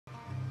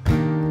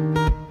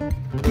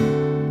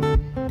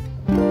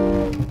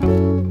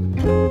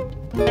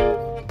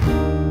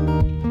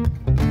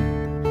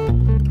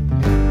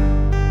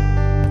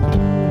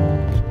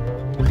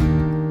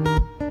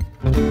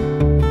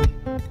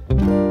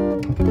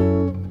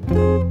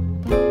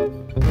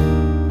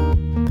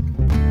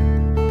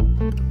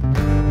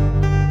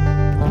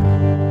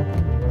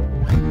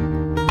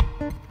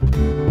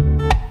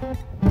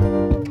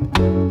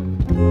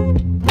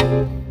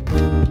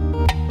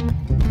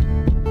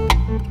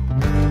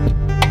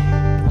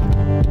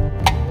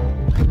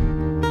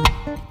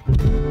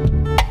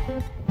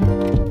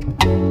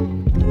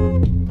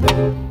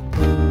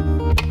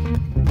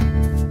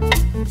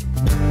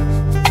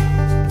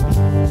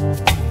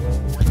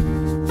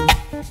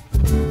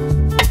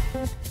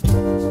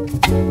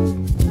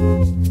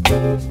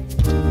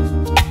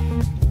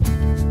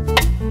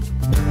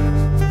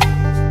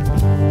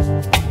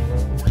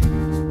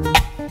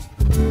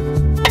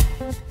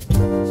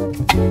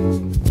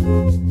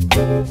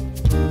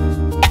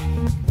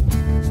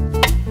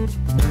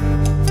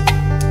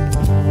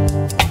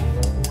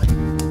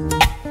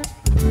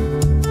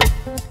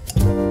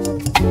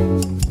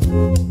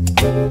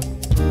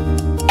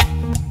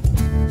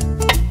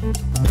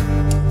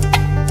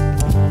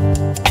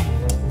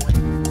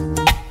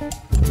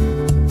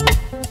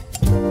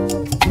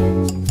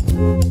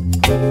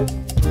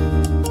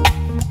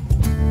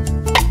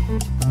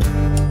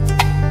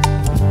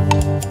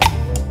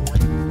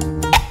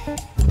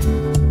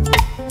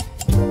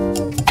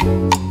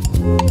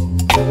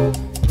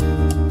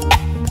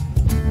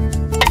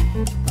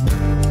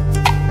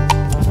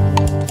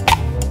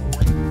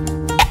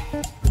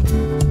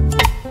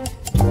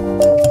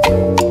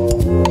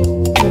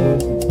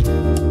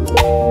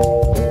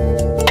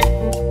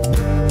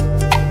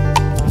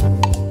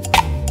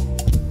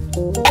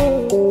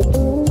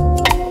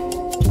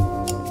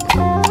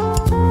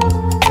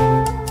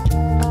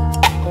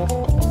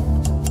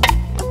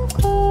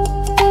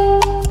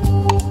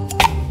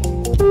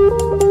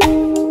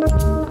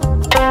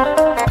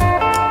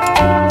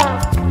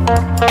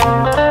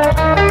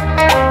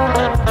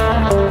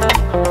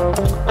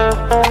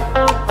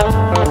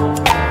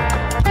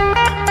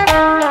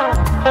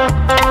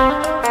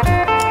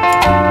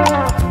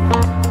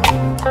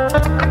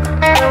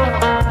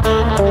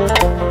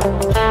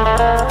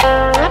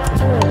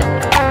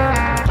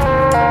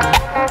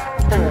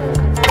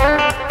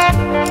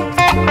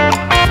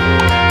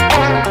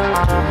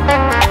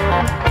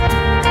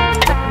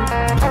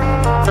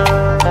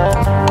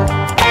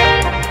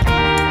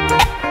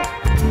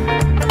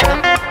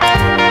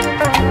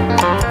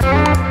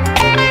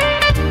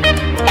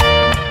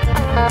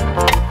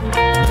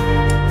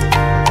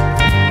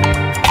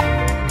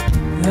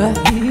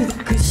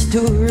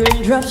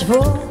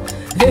full,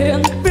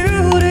 and the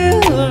beauty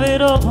of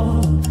it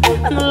all,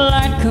 and the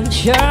light comes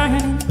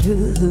shining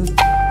through.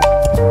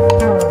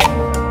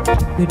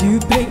 But you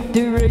paint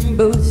the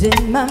rainbows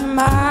in my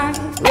mind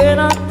when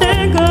I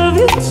think of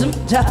you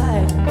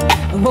sometime.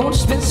 I want to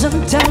spend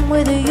some time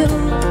with you.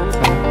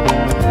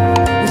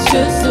 It's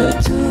just the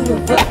two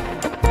of us.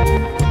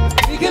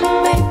 We can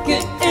make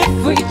it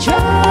if we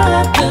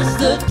try. Just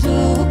the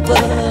two of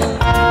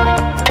us.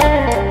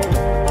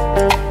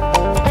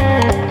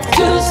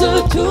 Just the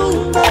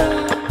two of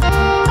us.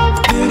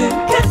 Building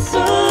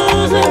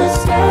castles in the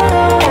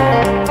sky.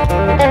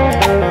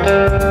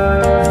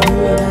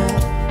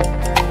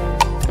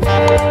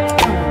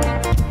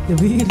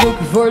 We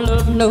looking for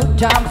love, no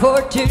time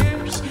for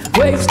tears.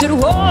 Wasted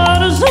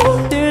water's all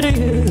it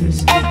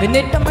is, and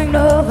it don't make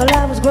no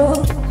flowers grow.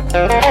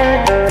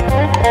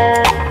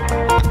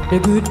 The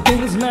good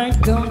things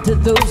might come to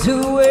those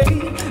who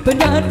wait, but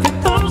not for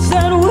those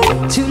that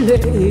wait too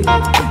late.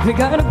 We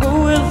gotta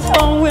go with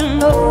all we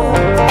know.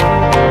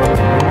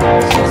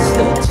 Just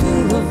the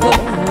two of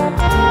us.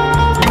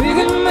 We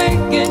can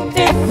make it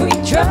if we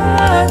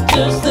try.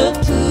 Just the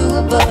two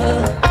of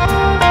us.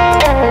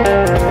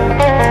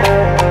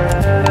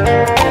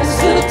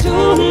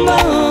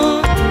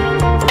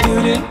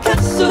 Building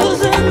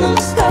castles in the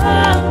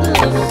sky.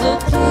 Just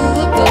the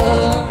two of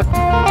us.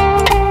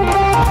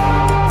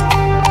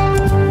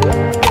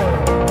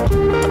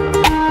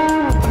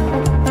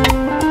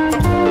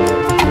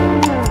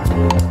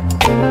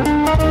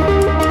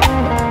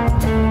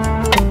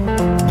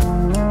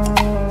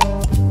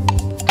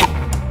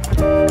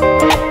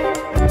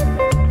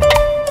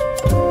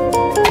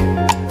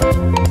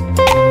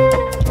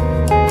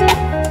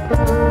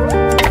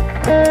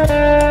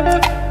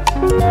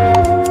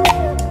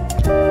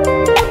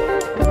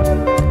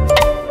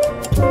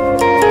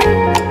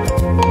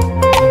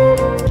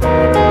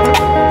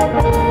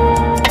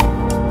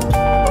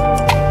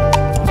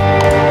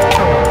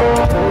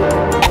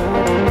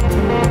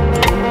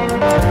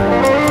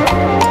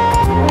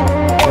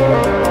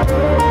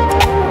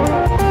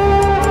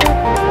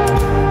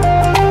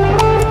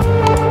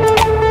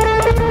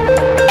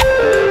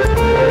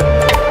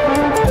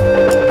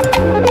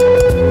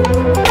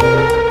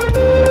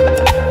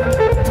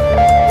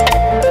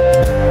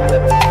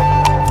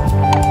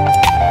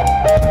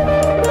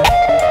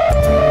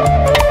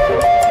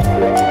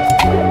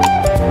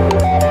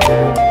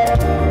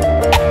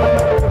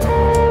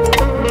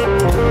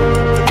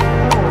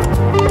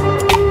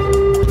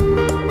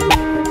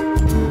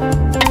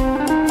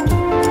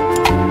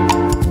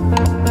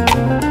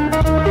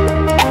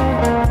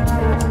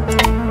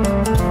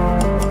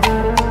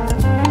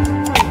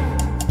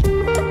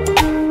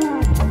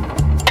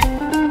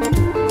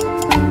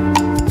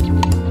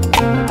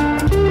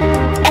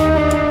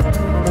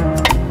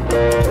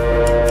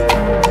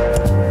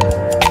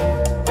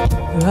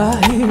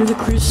 I hear the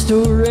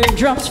crystal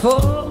raindrops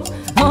fall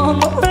on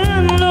the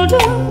window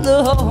down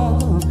the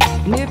hall,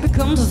 and it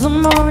becomes the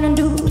morning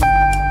dew.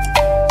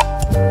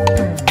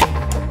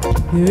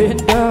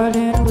 And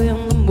darling,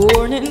 when the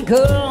morning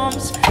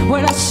comes,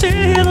 when I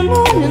see the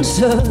morning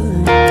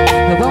sun,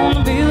 I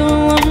wanna be the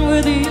one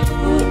with you.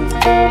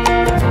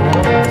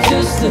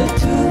 Just the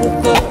two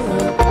of us.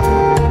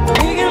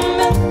 We can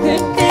make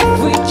it if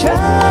we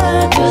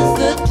try. Just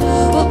the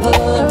two of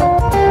us.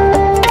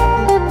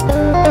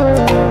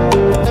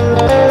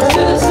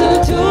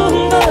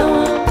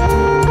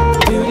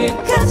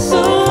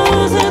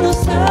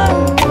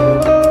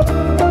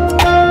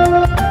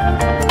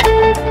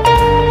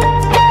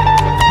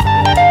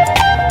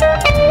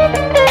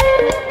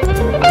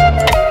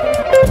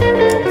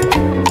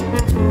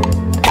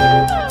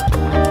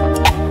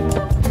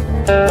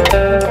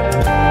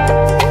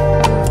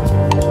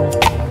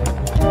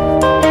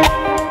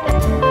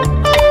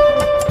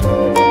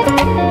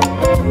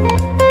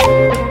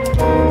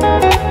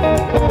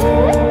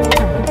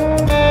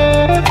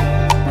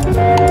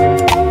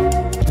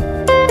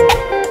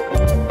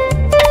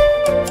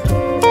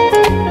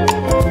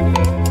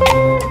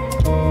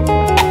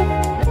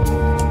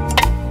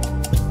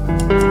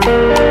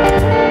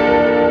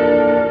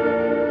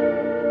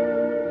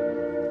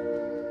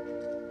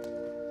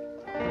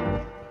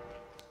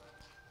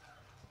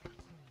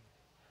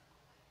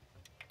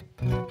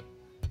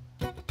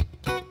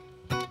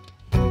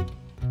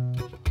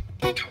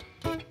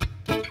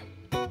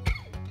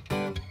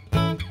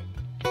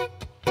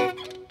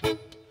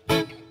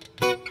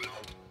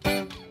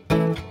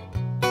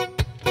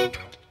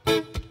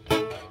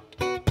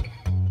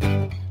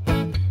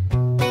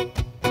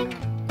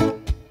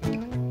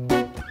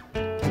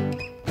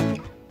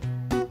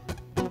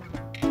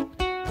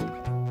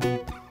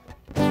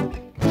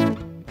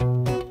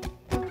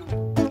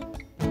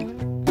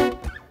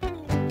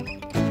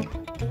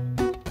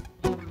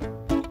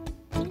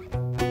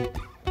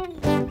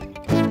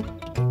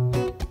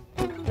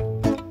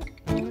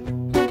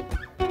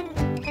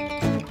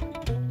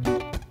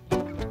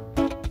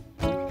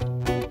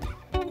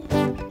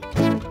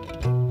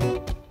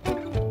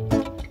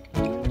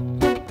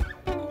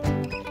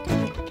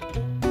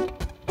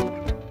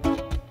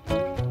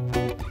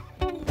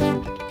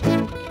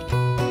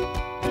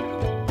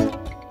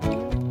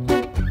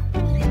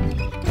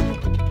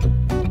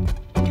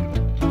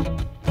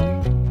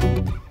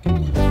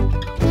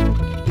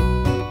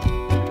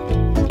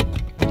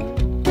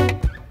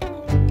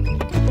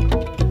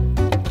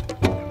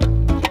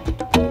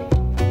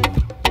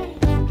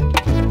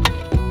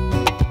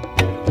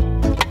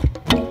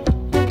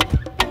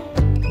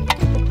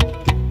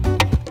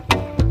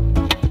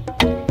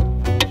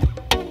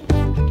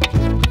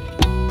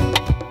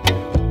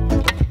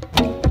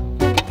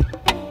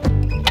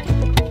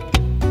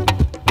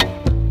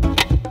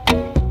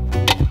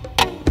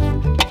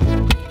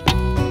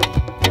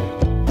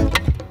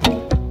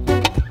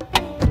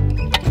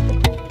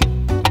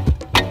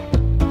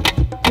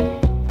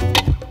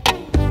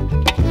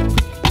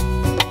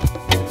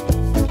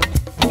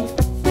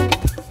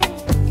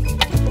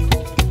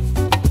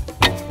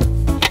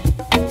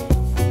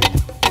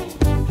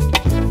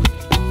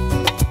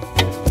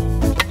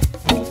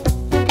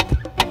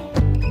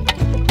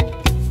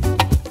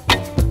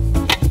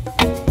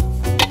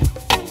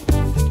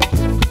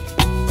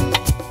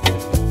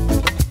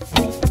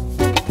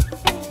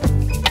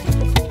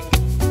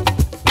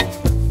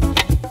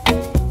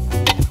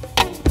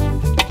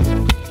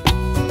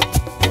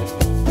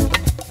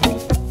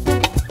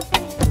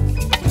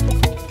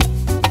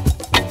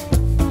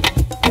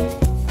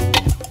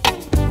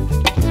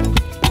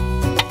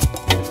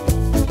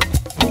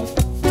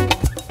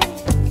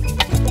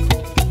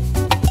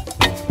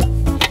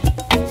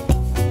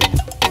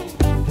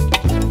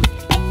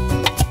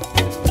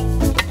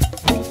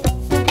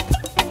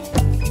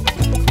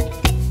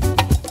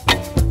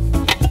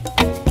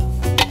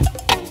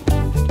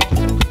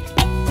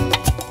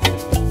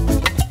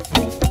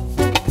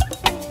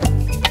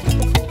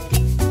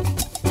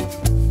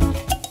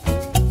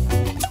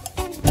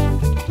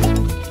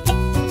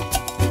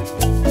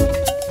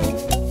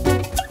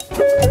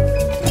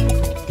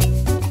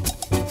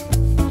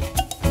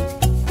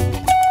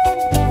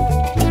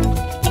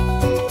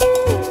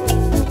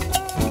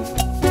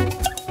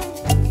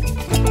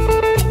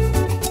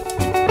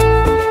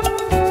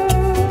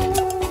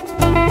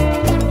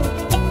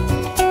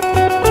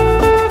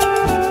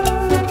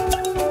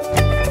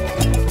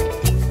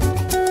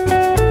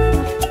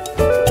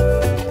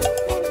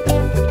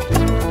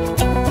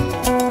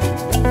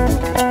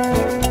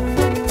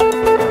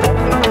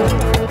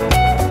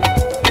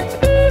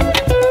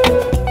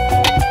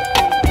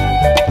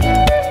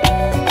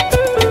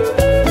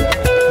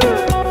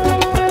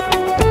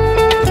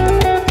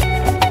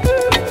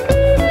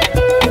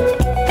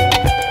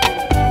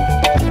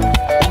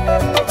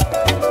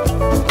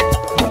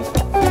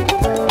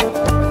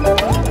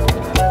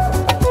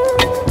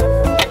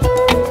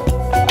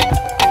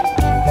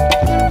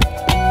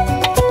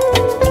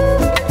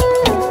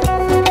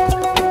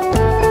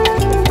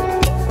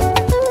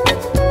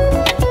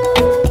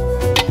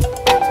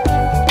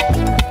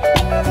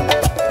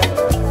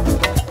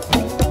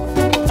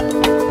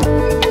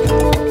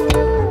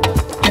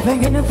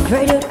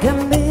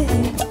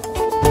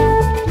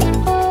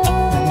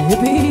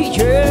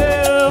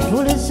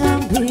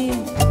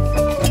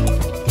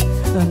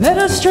 I met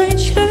a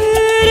strange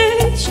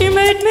lady, she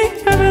made me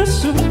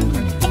nervous.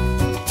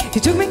 She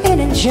took me in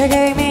and she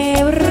gave me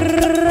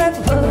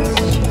breakfast.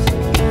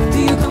 Do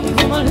you come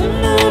from a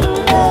little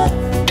land?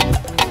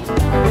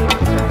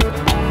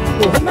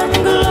 Oh,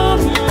 Mangalore,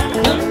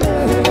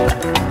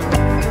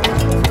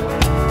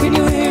 can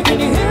you hear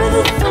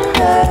the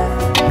thunder?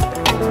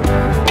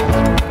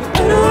 You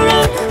better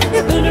run,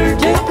 you better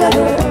take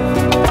cover.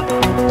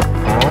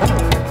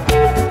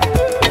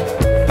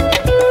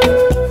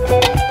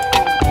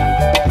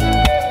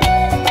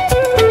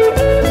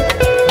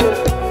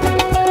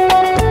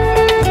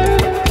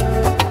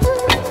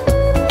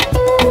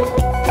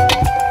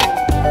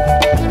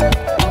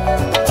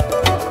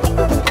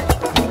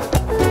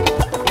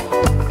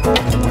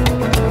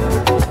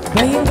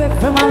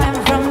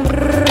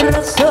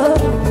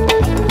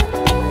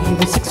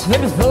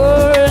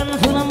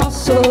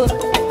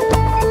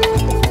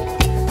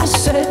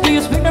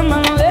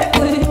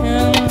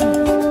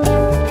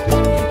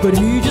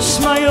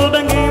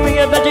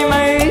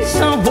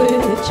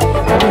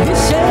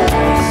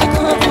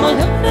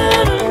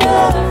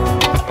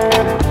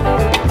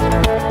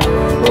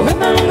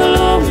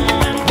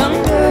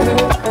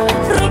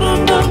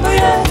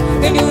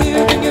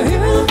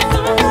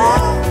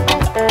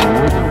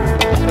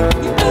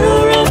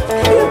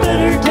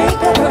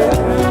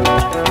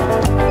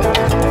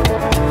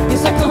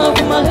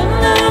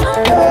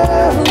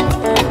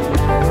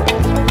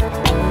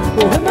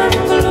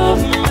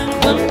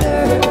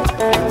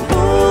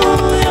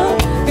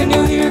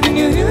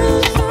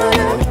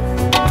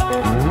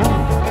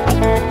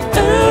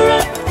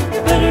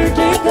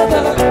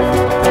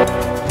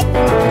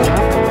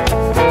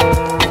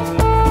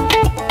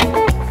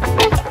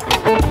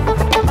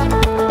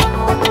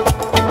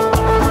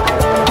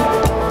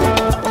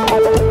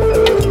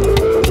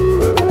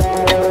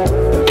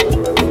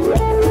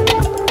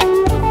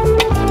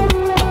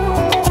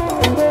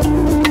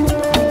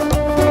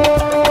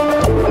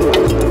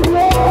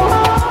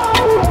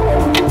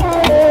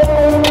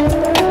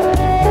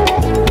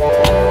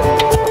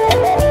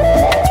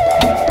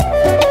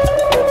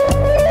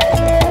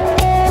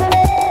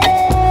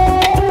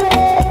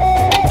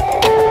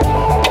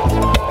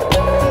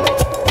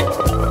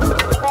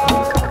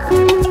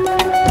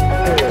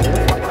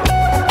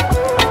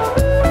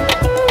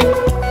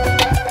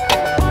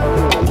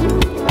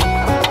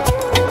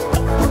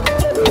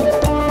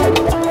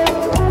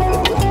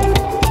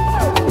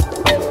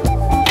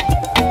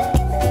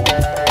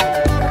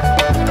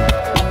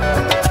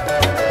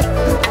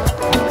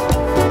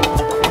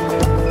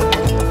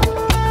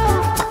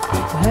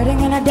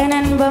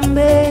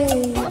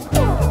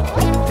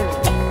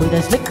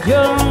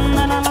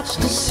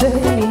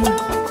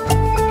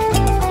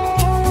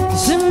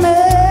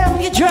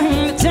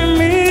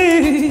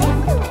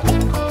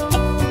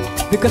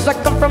 Because I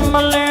come from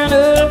a land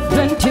of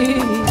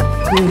plenty.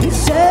 He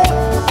said,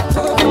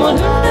 come from a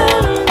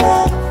land of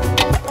thunder.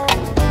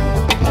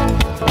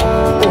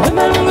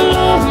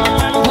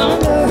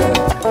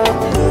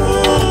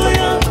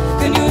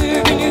 Can you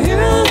hear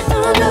the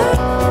thunder?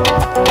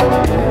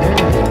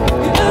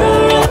 You better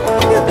run,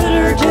 you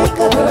better take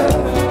cover.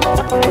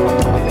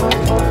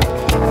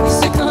 He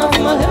said, come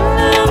from a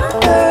land of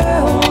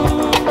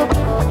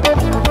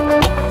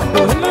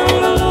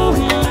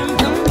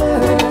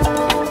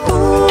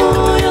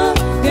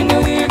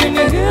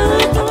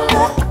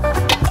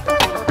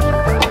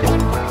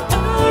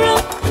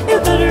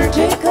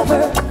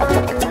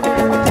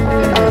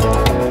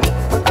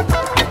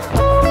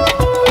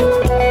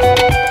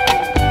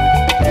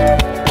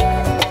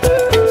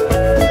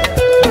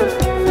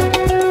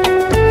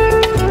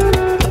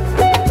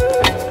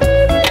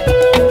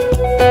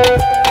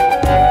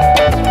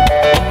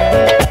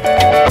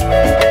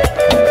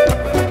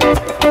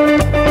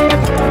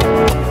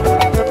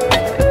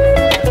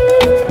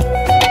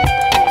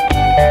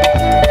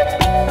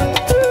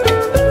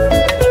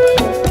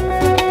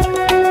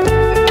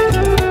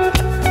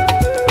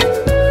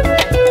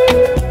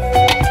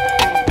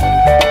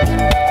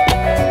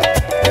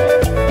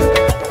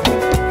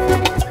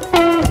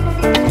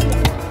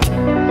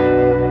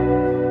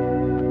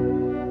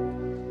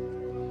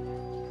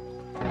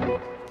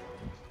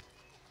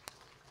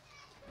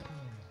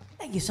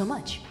Thank you so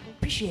much.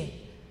 Appreciate it.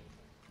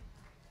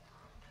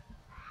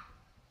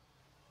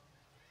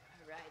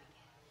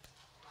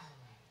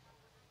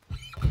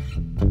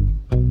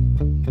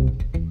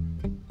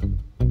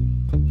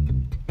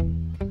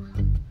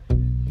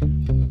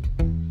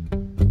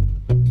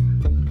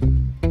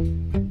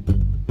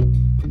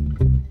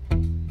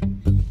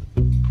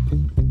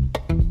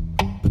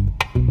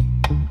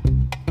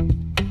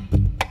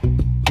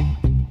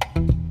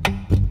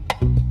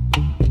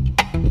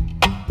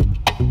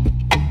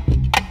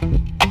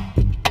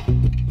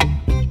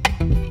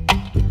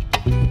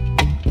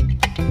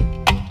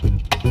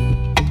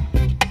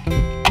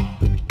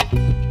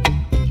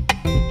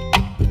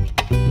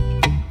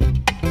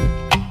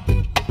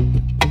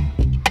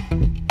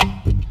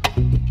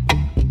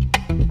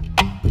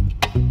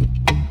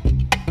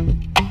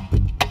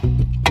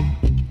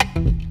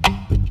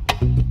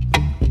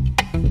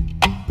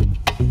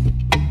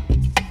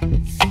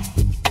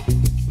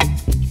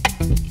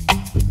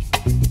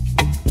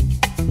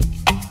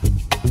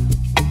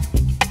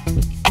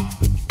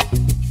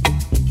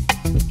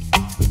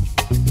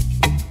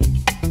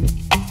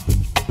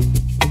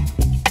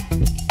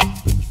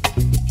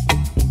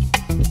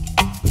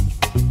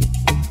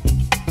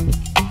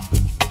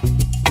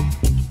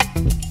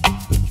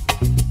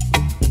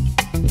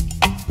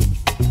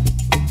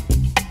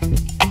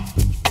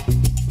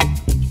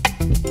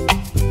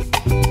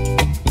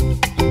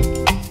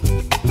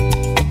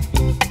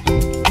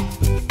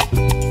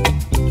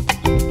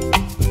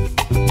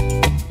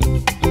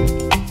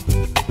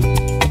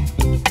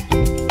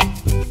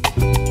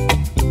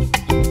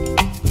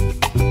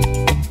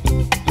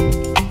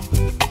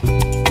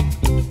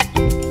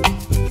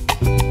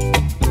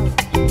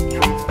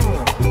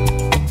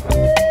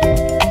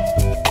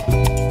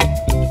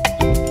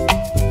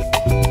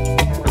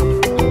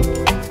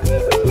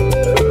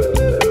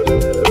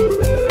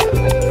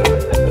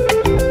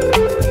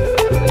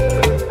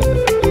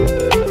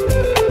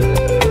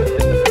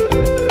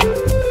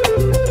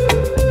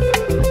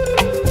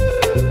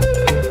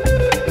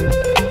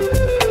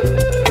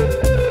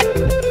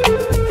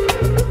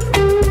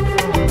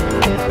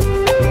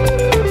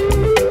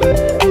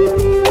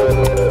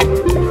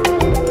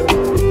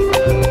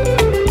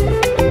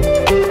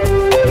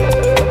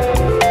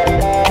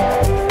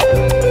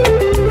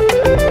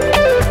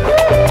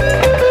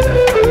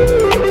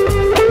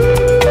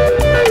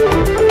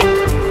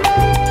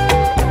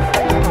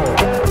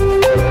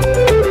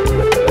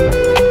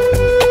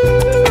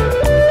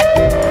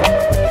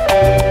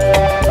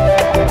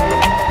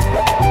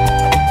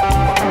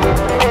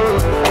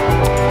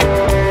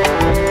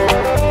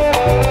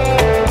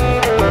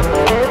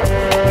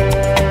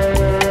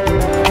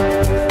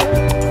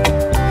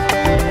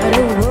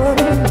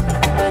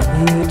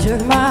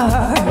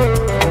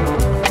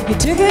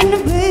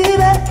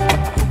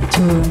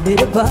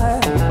 fire.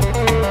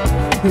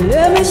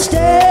 Let me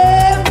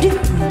stare deep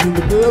in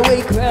the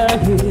doorway crowd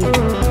here.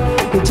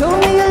 You told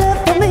me your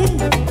love for me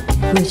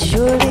would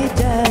surely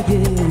die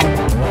here.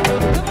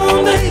 Come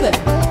on, baby,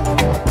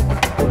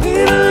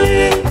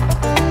 believe.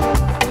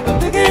 I'm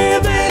begging you,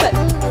 baby,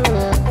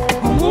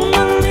 I'm on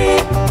my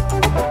knees.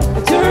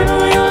 Turn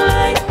on your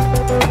light,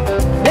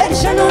 let it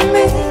shine on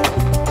me.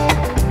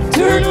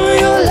 Turn on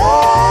your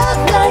love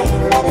light,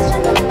 let it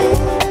shine on me.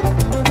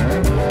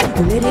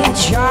 Let it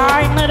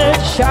shine, let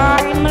it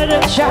shine, let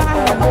it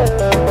shine.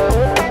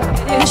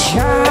 Let it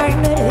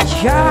shine, let it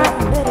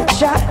shine, let it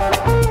shine.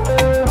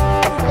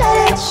 Let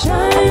it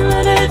shine,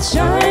 let it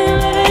shine,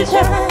 let it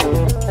shine.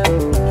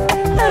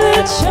 Let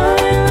it shine,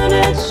 let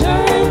it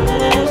shine,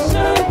 let it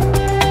shine.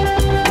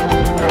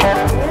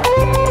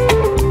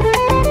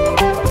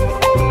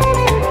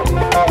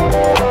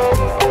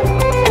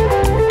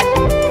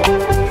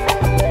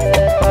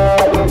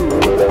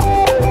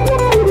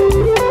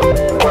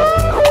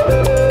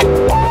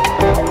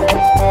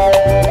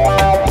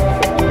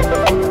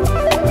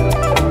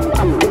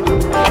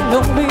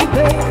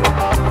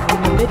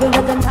 Middle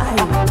of the night,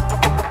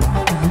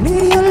 I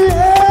need your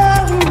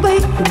love,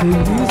 baby,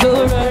 it's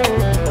alright.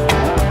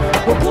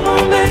 Oh, come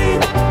on, baby,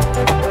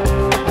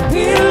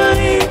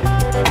 believe.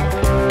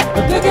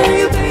 I'm begging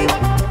you, baby,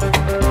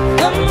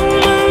 come on,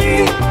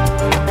 baby.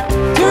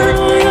 Turn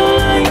on your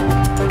light,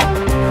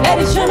 let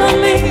it shine on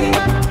me.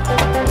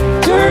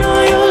 Turn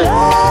on your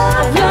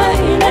love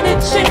light, let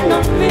it shine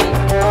on me.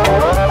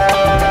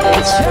 Let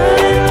it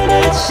shine,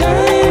 let it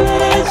shine,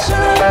 let it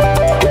shine.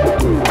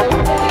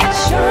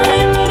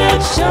 Shine, let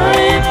it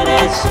shine, let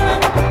it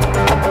shine.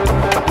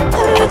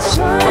 Let it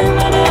shine,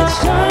 let it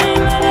shine,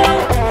 let it.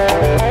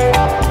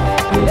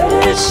 Let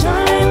it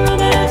shine,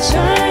 let it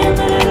shine,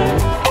 let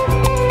it.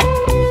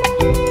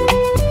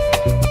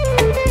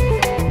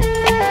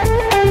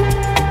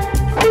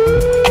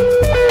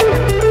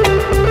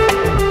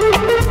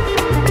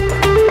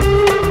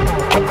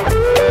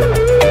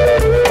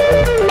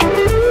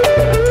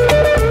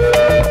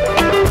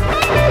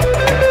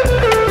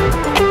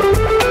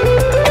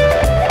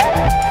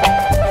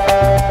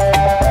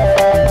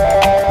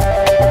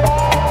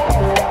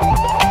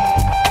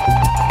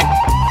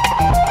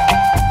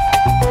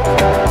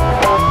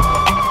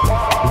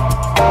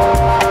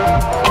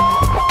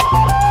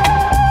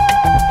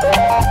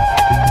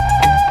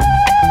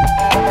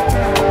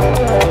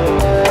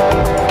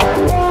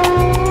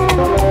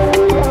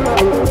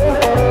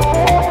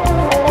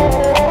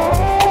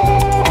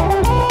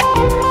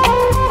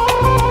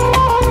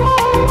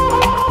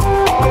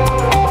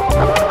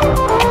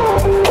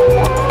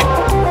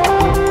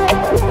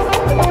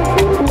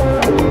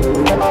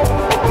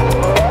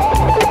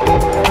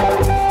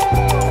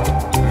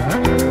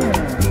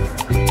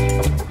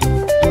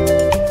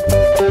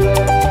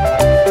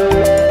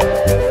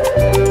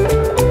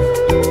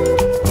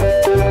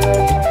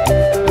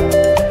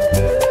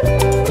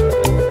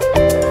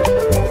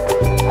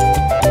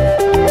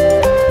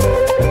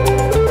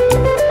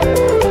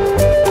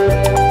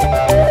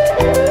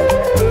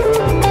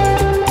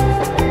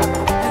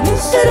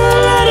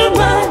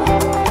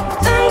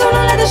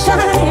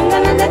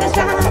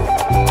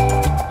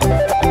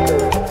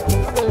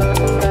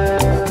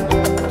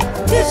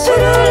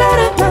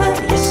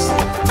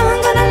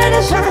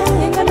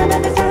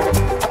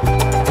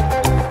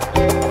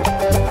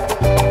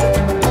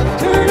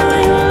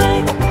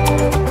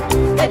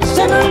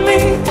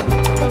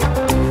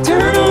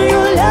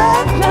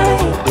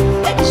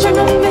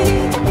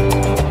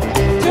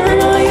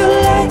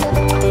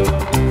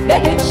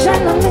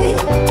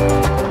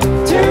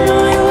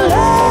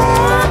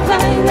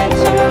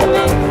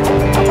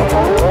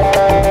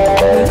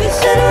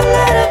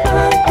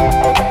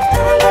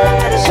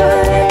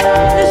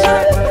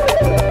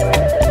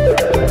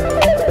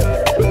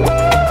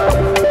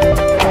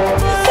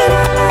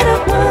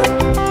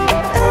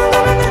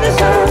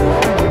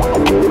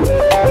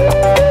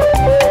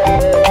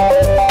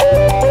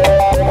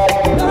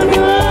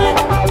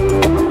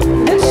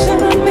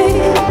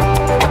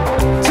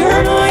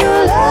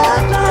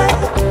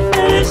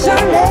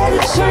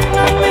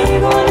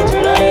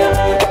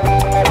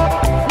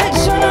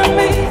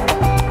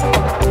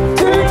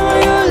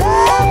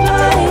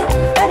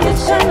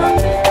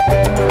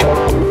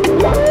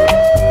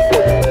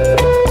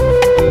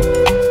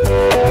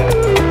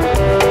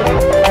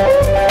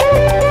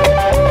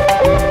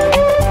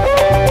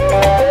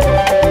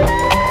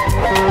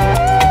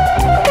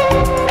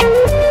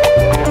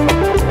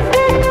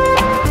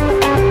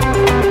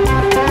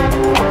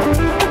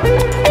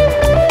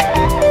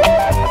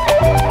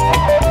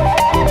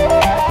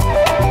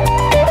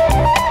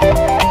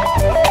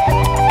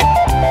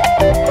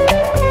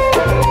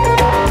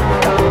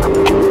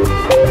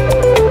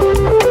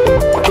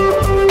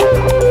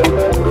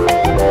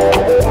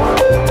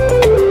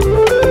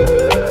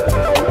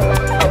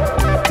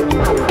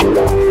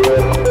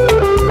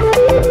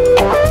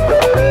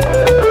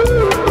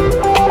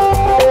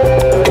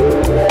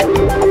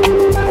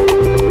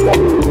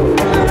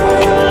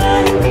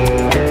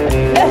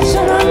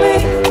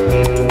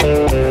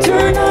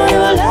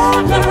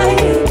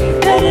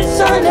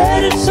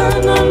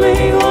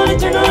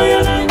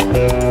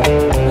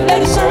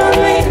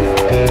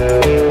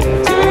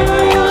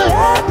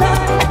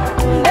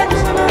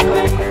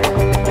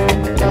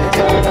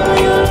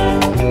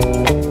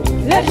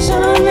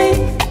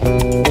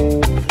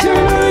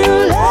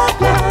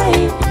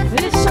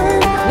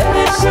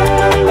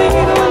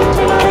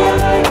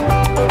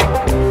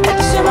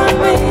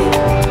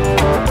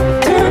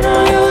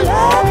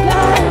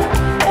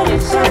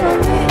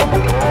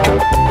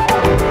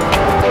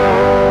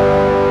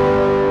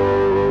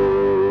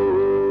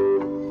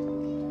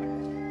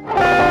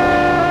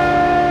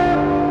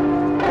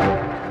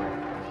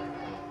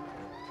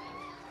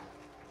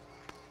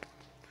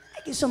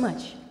 you so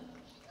much.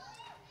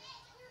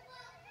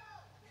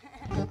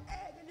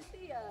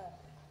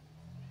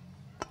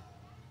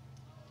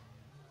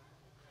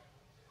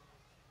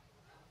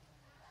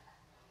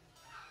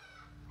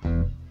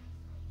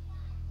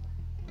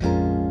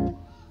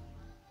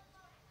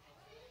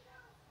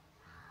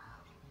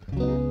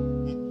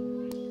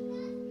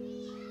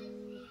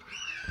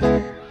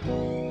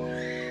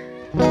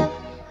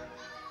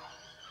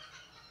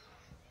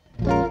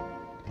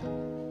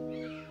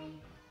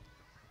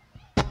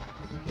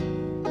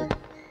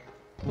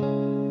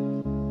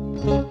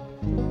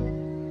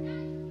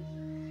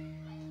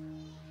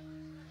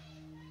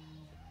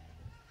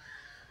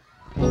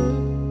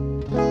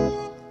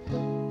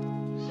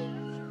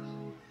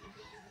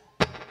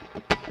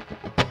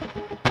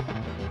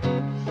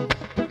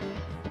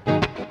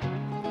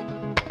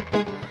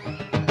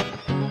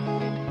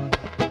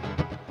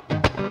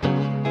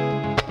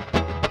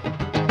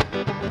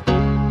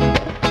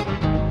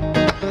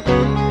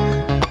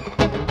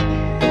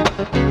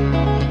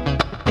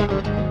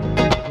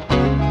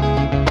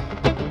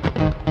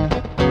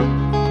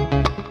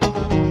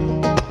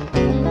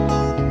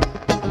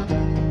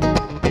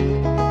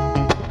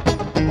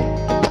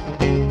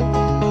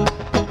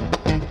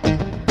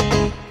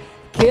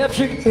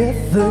 Captured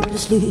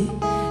effortlessly,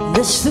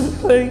 that's the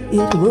way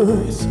it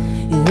was.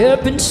 It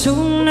happened so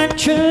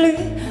naturally,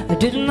 I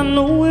did not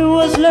know it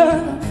was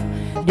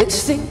love.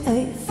 Next thing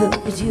I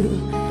felt was you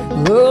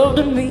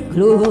holding me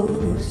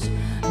close.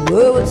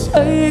 What was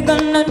I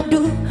gonna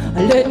do?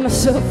 I let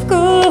myself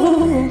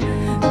go.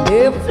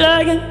 Never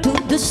flying to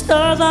the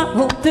stars, I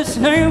hope this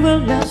night will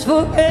last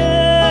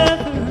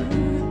forever.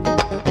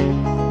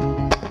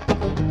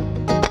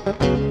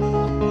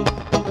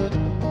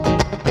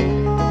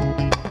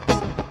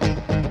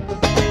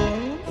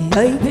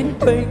 I've been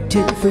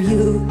waiting for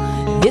you,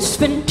 it's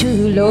been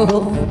too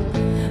long.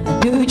 I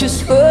knew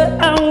just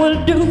what I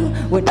will do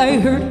when I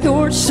heard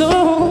your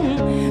song.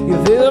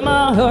 You fill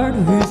my heart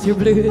with your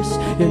bliss,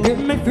 you give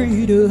me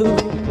freedom.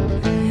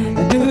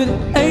 I knew that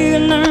I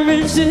could not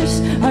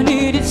resist, I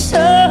needed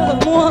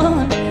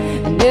someone.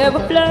 Never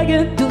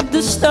flying to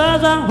the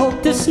stars, I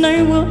hope this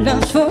night will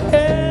last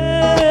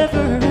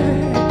forever.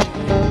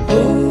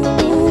 Ooh,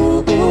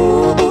 ooh,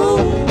 ooh,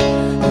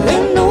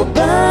 ain't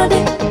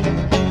nobody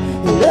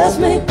loves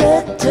me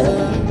better.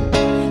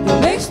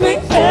 It makes me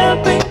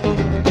happy,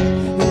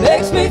 it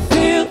makes me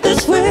feel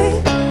this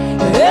way.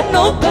 There's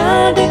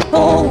nobody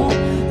home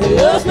that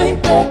loves me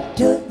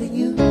better than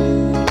you.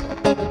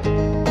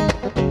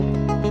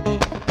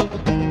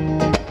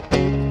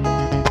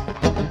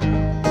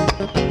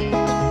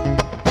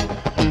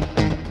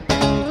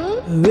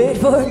 Wait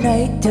for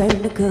night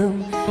time to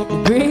come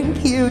and bring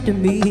you to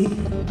me.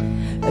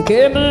 I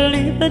can't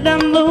believe that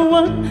I'm the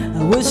one.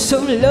 I was so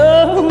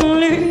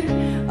lonely,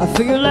 I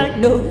feel like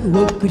no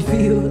one could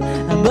feel.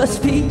 I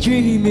must be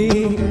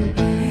dreaming.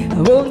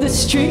 I want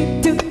this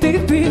street to be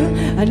real,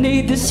 I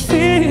need this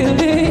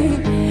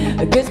feeling.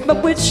 I guess my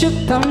wish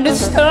upon the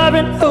star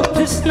and hope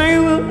this night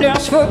will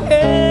last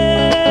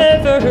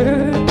forever.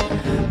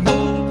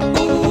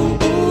 Ooh,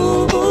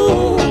 ooh,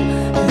 ooh.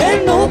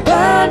 Ain't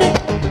nobody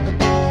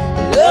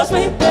loves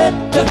me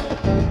better.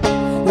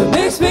 It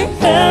makes me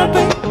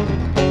happy,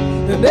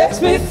 it makes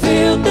me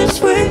feel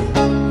this way.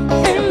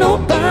 Ain't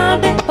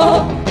nobody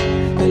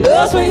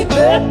loves me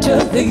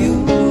better than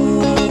you.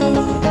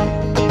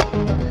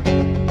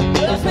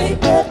 Loves me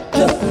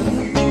better than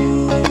you.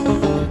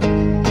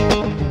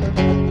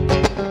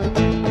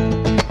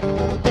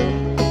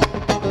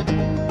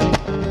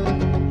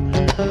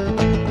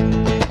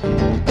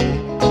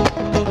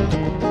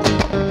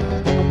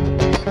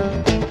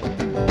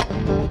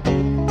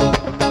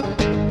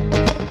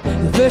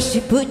 First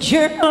you put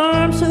your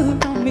arms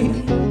around me,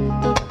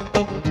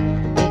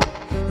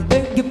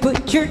 then you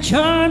put your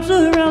charms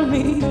around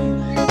me.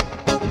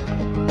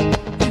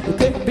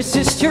 Can't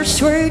resist your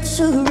sweet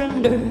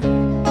surrender.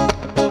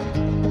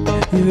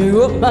 You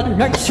hold my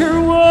nights,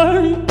 you're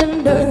warm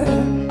tender.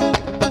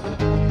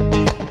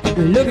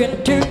 We look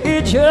into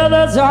each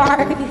other's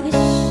eyes,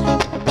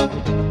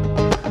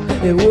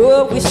 and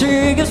what we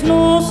see is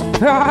no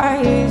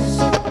surprise.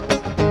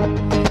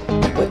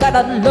 Without a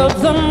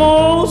love the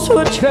most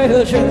we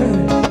treasure,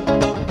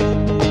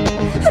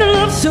 a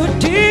love so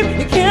deep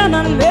you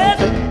cannot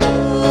measure.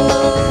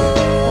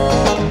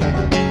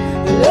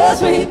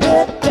 Loves me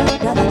better,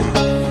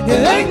 you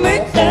make me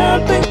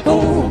happy,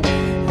 oh,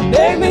 you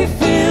make me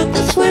feel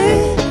this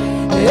way.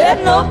 There's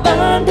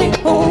nobody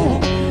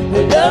home who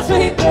loves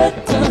me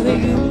better than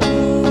you.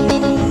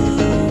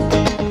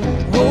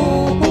 Oh,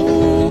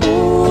 oh,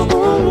 oh,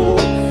 oh.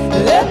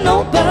 There's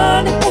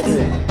nobody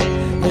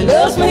who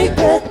loves me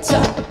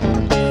better.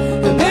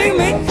 You make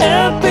me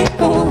happy,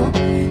 oh,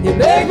 you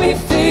make me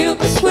feel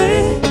this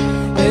way.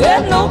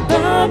 There's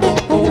nobody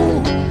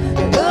home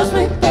who loves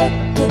me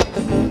better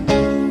than you.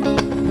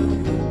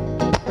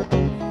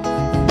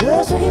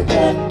 Loves me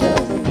better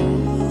than you.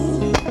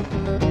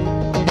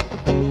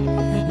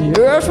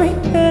 Loves me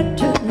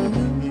better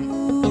than you.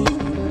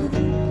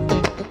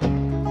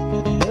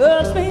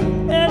 Loves me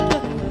better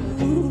than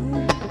you.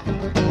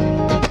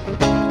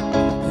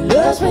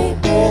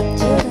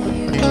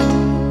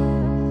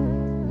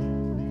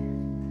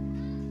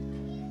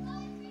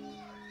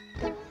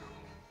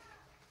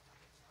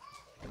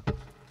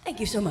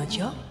 you so much,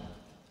 y'all.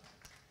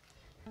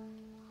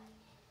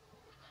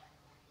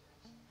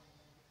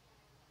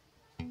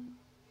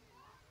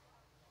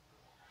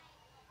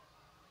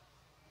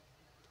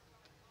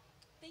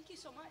 Thank you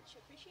so much.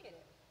 Appreciate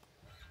it.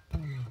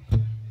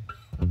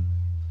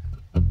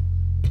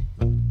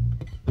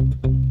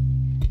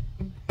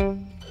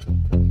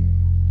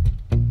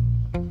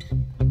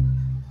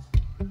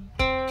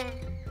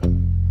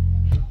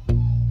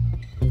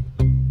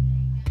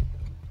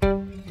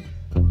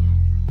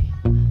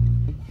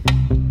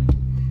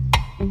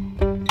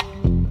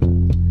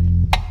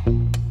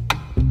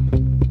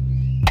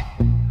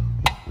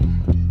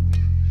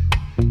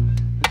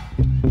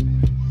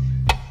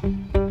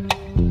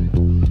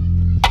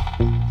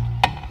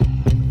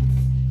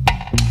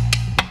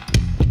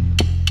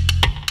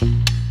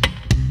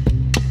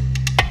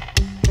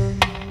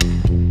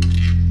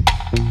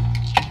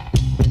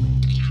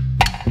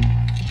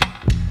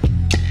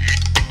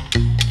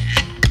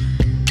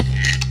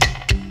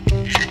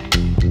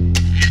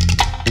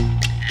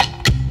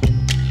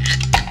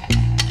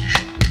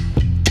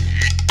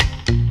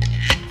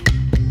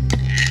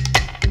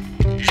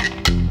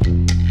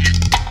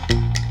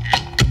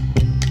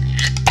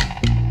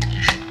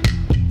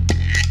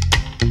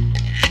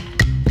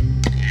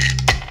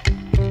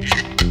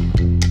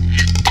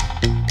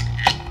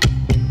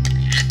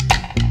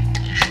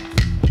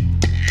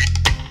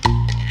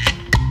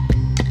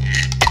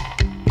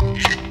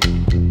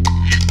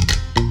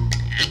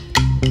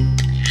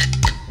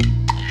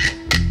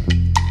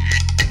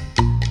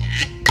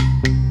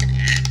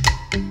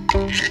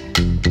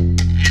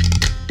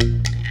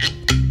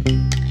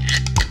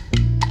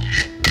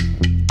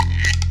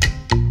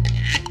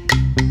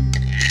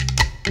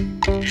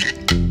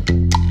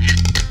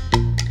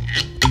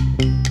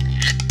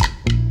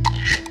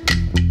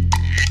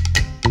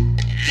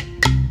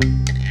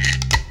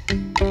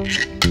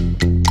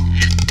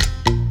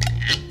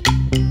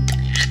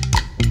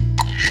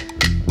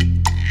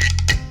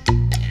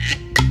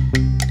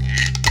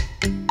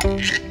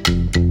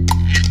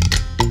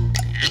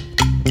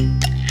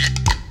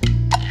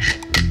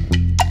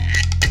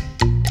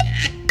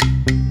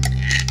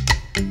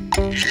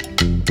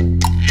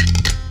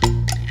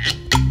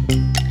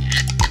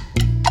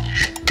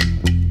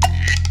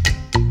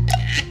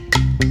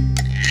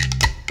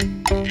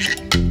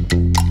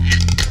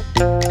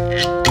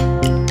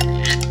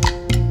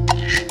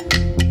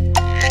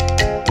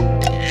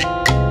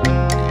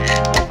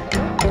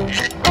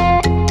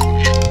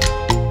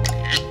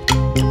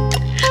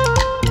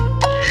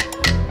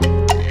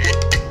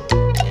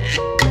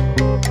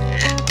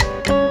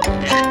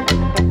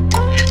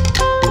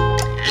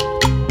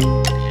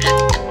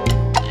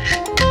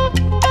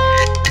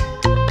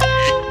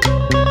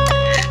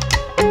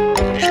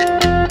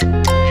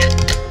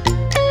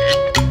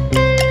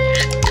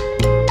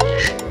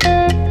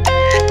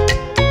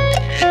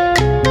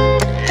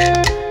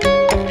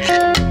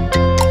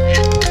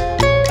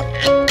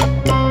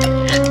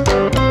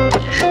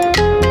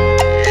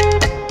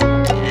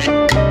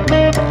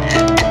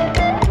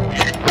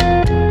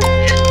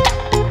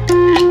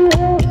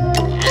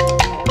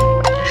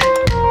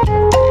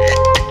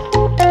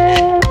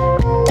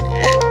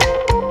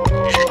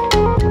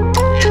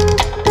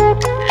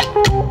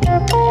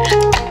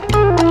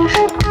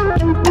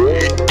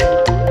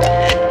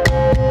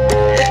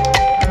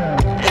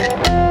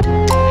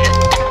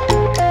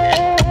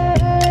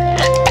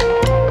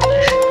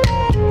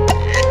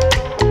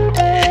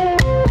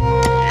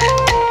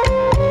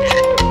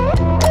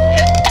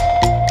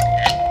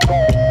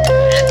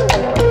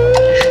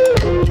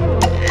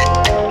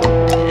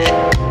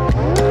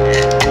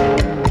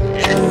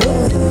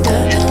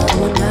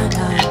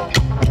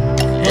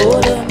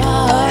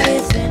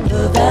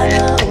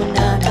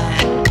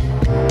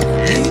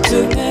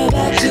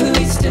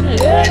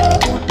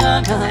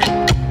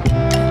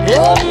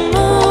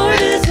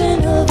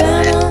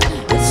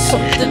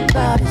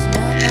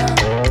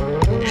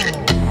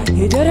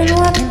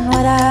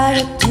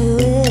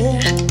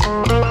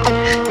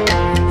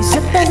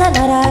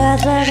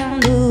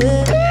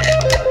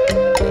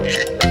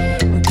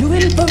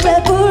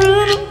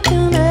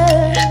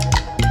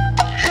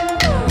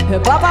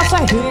 Papa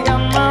say he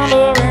got my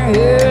over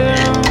here.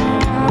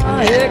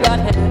 He got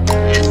it.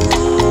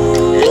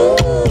 Ooh,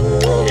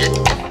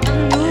 I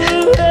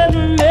knew I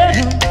met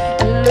him.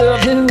 I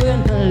loved him when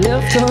I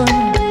left him.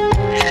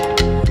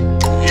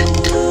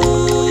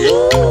 Ooh,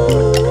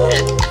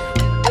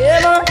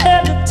 never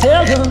had to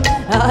tell him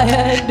I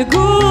had to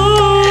go.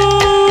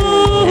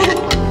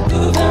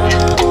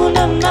 Ooh,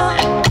 na na.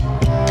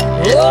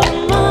 Oh,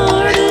 my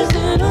heart is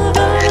in a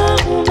na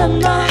na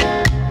na.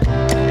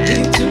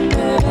 Need to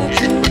never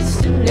do.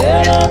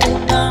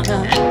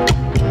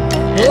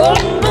 Oh,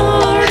 my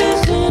heart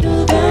is in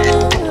Havana,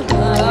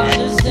 my heart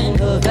is in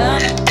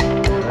Havana.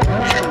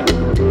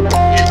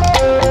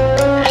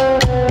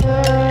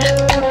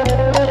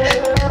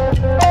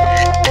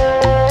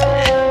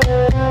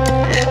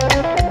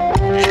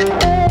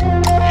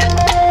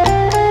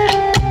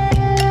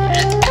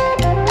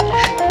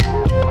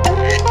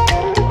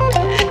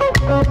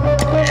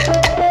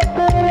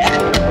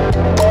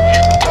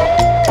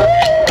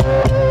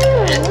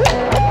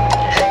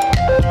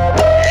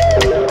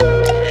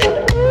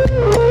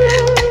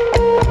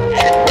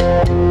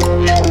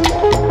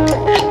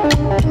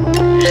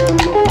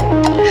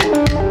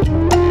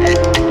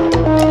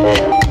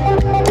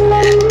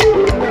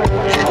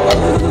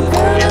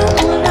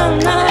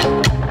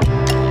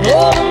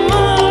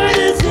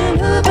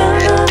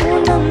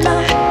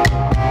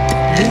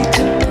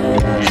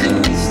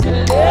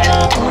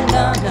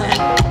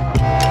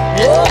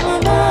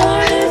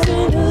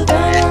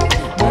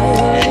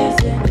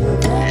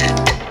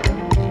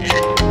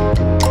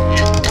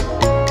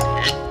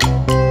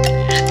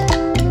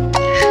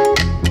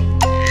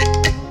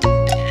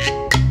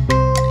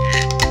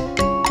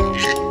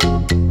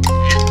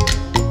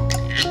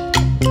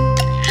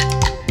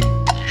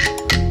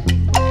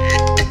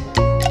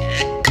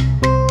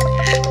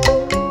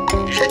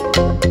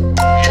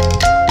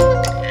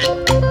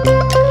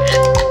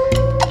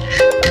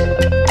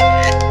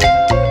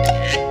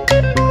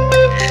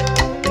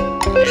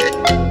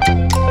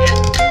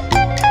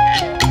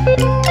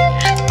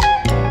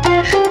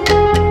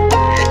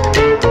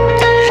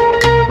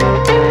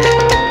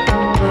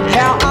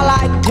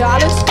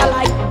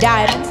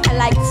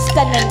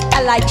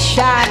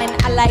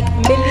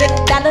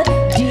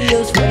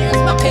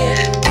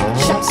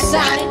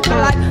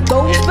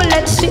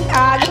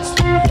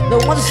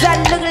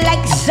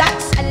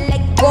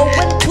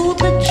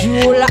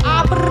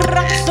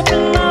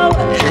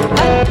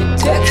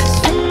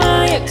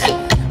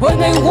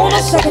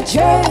 second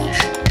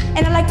chance,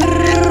 and I like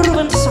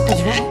when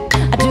suckers right.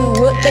 I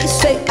do what they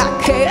say I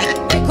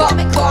can. They call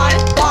me Cardi,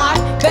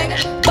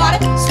 bangin', body,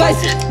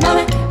 spicy,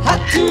 mommy,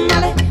 hot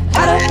tamale,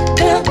 hotter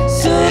than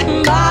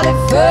somebody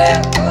fair.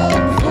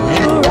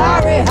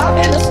 Ferrari, hop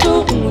in the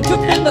stool,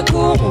 drip in the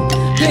cool,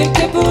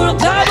 drinking food on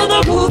top of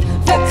the roof,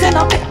 flexing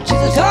on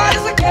bitches as hard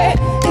as I can.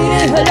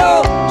 Eating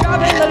hello,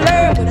 dropping the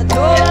lure with a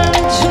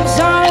 12-inch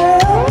inside.